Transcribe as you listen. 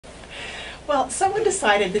Well, someone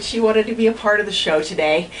decided that she wanted to be a part of the show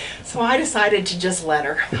today, so I decided to just let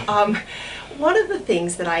her. One of the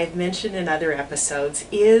things that I have mentioned in other episodes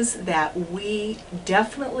is that we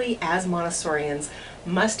definitely, as Montessorians,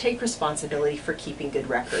 must take responsibility for keeping good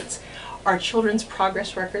records. Our children's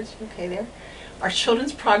progress records, okay there? Our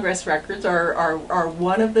children's progress records are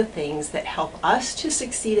one of the things that help us to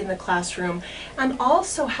succeed in the classroom and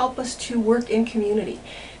also help us to work in community.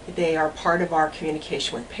 They are part of our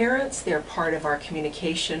communication with parents, they're part of our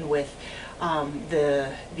communication with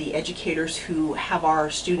the educators who have our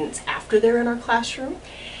students after they're in our classroom.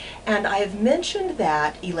 And I have mentioned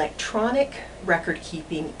that electronic record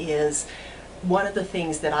keeping is one of the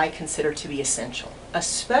things that I consider to be essential,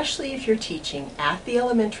 especially if you're teaching at the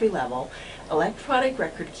elementary level. Electronic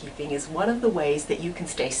record keeping is one of the ways that you can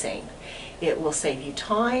stay sane. It will save you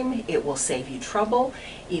time, it will save you trouble.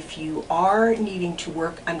 If you are needing to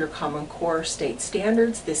work under Common Core state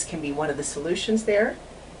standards, this can be one of the solutions there.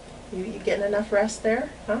 You getting enough rest there,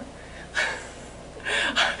 huh?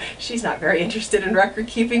 She's not very interested in record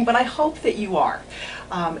keeping, but I hope that you are.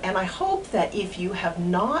 And I hope that if you have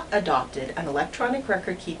not adopted an electronic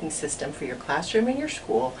record keeping system for your classroom and your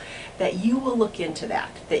school, that you will look into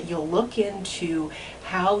that you'll look into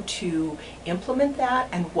how to implement that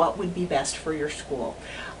and what would be best for your school.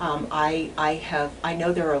 I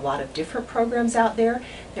know there are a lot of different programs out there.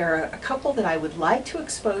 There are a couple that I would like to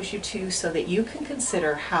expose you to so that you can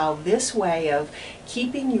consider how this way of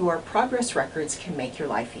keeping your progress records can make your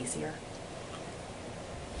life easier.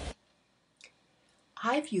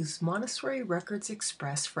 I've used Montessori Records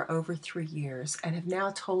Express for over 3 years and have now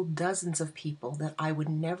told dozens of people that I would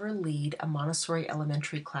never lead a Montessori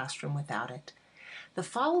elementary classroom without it. The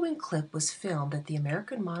following clip was filmed at the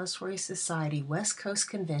American Montessori Society West Coast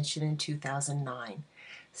Convention in 2009.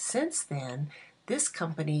 Since then, this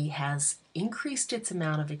company has increased its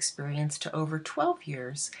amount of experience to over 12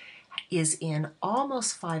 years, is in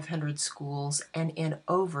almost 500 schools, and in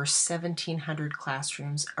over 1,700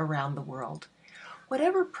 classrooms around the world.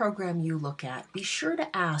 Whatever program you look at, be sure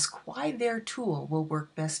to ask why their tool will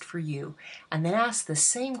work best for you, and then ask the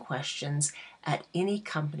same questions at any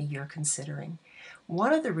company you're considering.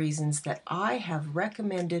 One of the reasons that I have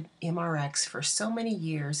recommended MRX for so many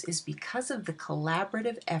years is because of the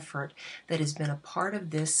collaborative effort that has been a part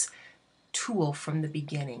of this tool from the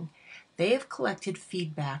beginning. They have collected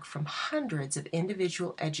feedback from hundreds of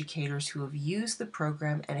individual educators who have used the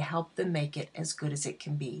program and helped them make it as good as it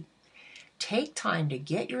can be. Take time to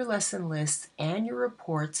get your lesson lists and your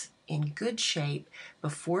reports in good shape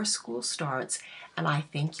before school starts, and I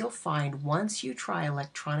think you'll find once you try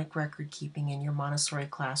electronic record keeping in your Montessori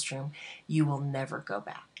classroom, you will never go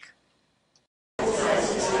back.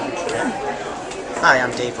 Hi,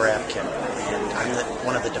 I'm Dave Rabkin, and I'm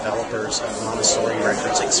one of the developers of Montessori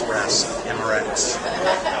Records Express, MRX,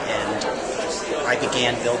 and I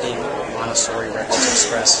began building Montessori Records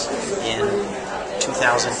Express in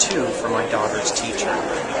 2002 for my daughter's teacher.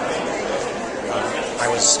 I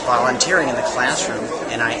was volunteering in the classroom,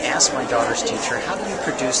 and I asked my daughter's teacher, how do you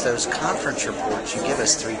produce those conference reports you give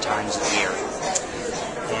us 3 times a year?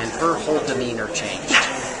 And her whole demeanor changed.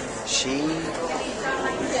 She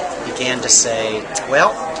began to say,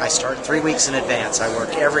 well, I start 3 weeks in advance. I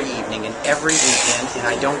work every evening and every weekend, and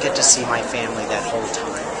I don't get to see my family that whole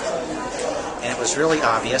time. And it was really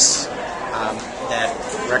obvious that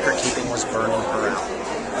record keeping was burning her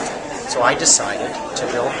out. So I decided to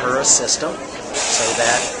build her a system so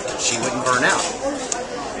that she wouldn't burn out.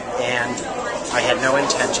 And I had no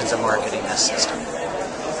intentions of marketing this system.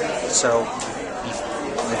 So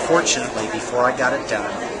unfortunately, before I got it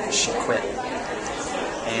done, she quit.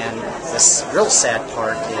 And this real sad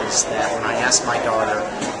part is that when I asked my daughter,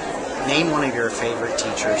 name one of your favorite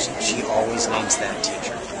teachers, she always names that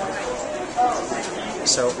teacher.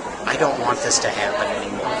 So I don't want this to happen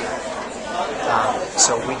anymore.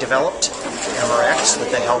 So we developed MRX with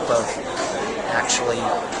the help of actually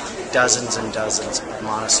dozens and dozens of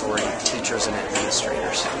Montessori teachers and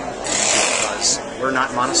administrators, because we're not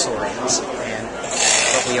Montessorians,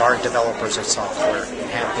 but we are developers of software and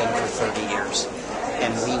have been for 30 years.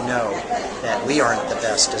 And we know that we aren't the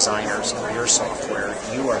best designers of your software,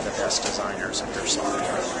 you are the best designers of your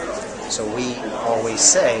software. So we always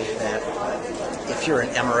say that if you're an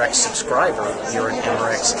MRX subscriber, you're an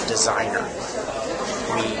MRX designer.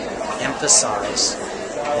 We emphasize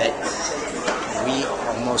that we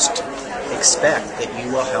almost expect that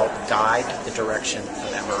you will help guide the direction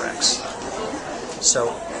of MRX.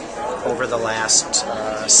 So over the last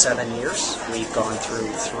 7 years, we've gone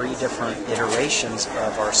through 3 different iterations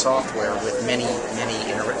of our software with many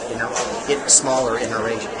smaller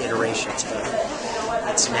iterations.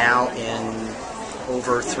 It's now in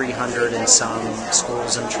over 300 in some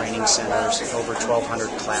schools and training centers, over 1,200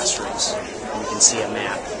 classrooms. You can see a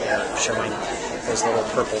map there showing those little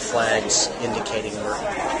purple flags indicating where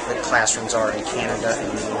the classrooms are in Canada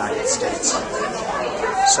and the United States.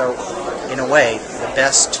 So, in a way, the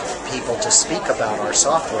best people to speak about our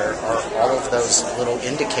software are all of those little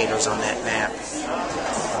indicators on that map.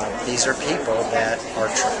 These are people that are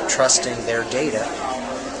trusting their data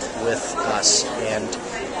with us, and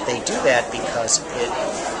they do that because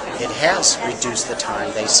it has reduced the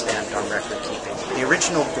time they spend on record keeping. The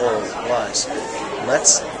original goal was,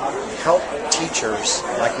 let's help teachers,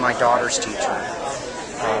 like my daughter's teacher,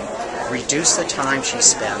 reduce the time she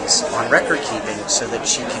spends on record keeping so that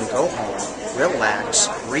she can go home, relax,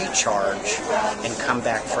 recharge, and come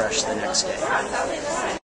back fresh the next day.